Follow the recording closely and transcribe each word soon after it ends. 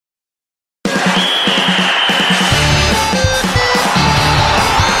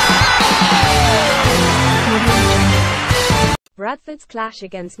Bradford's clash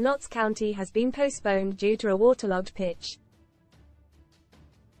against Notts County has been postponed due to a waterlogged pitch.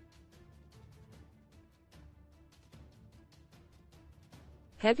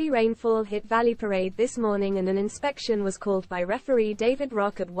 Heavy rainfall hit Valley Parade this morning and an inspection was called by referee David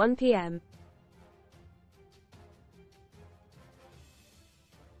Rock at 1 p.m.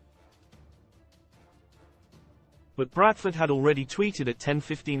 But Bradford had already tweeted at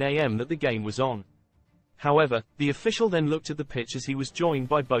 10:15 a.m. that the game was on. However, the official then looked at the pitch as he was joined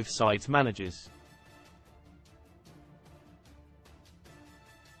by both sides' managers.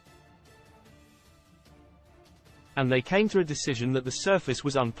 And they came to a decision that the surface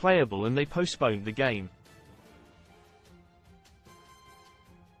was unplayable and they postponed the game.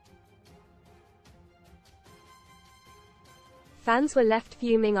 Fans were left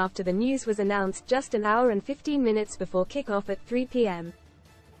fuming after the news was announced just an hour and 15 minutes before kickoff at 3 p.m.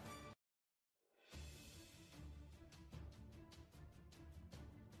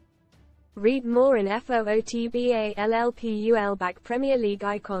 Read more in FOOTBALLPUL. Back Premier League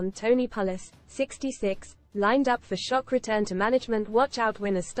icon Tony Pulis, 66, lined up for shock return to management. Watch out,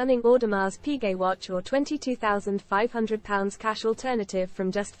 win a stunning Audemars Piguet watch or £22,500 cash alternative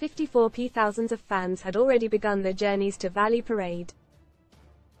from just 54p. Thousands of fans had already begun their journeys to Valley Parade.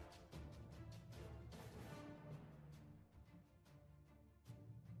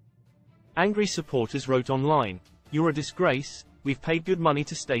 Angry supporters wrote online, "You're a disgrace, we've paid good money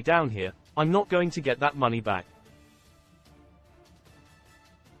to stay down here, I'm not going to get that money back."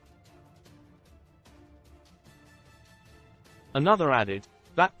 Another added,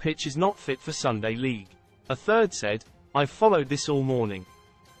 "That pitch is not fit for Sunday League." A third said, "I've followed this all morning.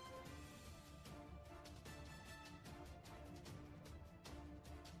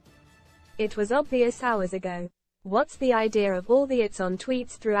 It was obvious hours ago. What's the idea of all the it's on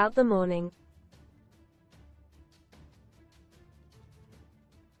tweets throughout the morning?"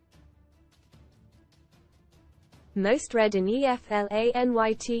 Most read in EFL.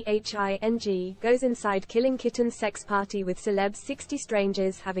 ANYTHING goes inside killing kittens sex party with celebs. 60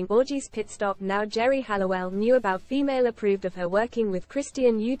 strangers having orgies. Pit stop now. Jerry Halliwell knew about female approved of her working with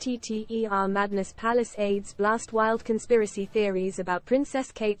Christian UTTER. Madness Palace AIDS blast. Wild conspiracy theories about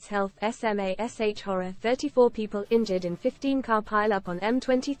Princess Kate's health. SMASH horror. 34 people injured in 15-car pile-up on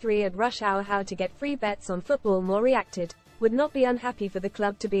M23 at rush hour. How to get free bets on football. More reacted, would not be unhappy for the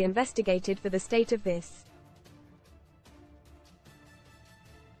club to be investigated for the state of this.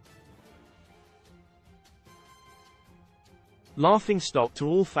 Laughing stock to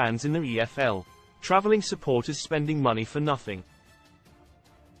all fans in the EFL. Travelling supporters spending money for nothing.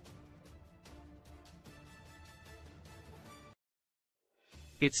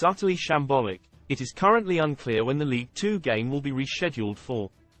 It's utterly shambolic. It is currently unclear when the League Two game will be rescheduled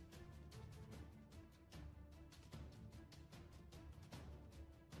for.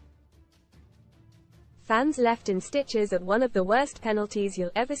 Fans left in stitches at one of the worst penalties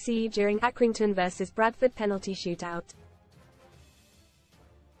you'll ever see during Accrington vs Bradford penalty shootout.